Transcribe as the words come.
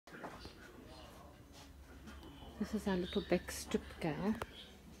This is our little back strip girl.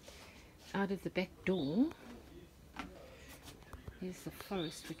 Out of the back door, here's the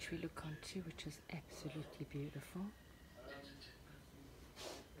forest which we look onto, which is absolutely beautiful.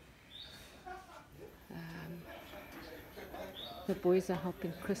 The boys are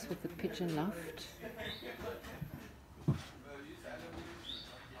helping Chris with the pigeon loft.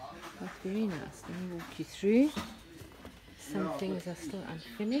 That's very nice. Let me walk you through. Some things are still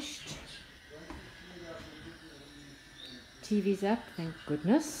unfinished. TV's up, thank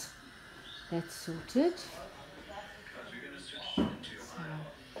goodness. That's sorted. So,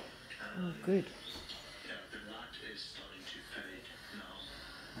 all good.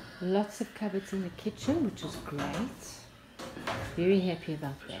 Lots of cupboards in the kitchen, which is great. Very happy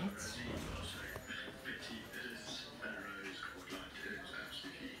about that.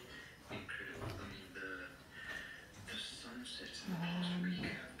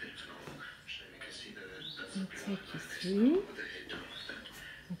 I'll take you through.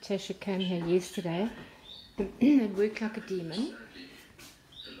 Natasha came here yesterday and worked like a demon.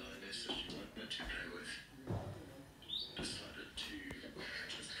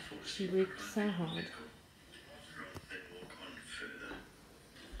 She worked so hard.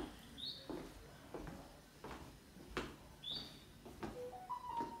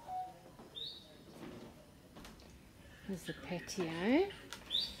 Here's the patio.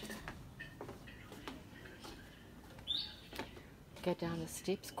 Go down the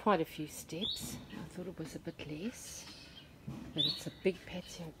steps, quite a few steps. I thought it was a bit less, but it's a big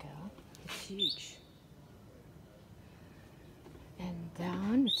patio, girl. It's huge. And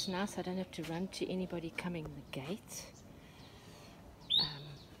down, it's nice, I don't have to run to anybody coming the gate.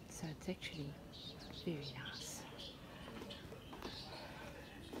 So it's actually very nice.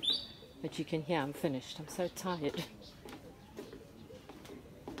 But you can hear I'm finished, I'm so tired.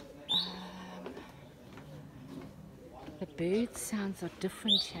 The bird sounds are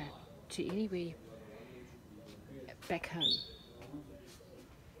different here to anywhere back home.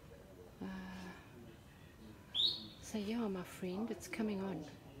 So yeah, my friend, it's coming on.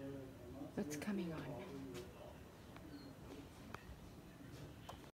 It's coming on.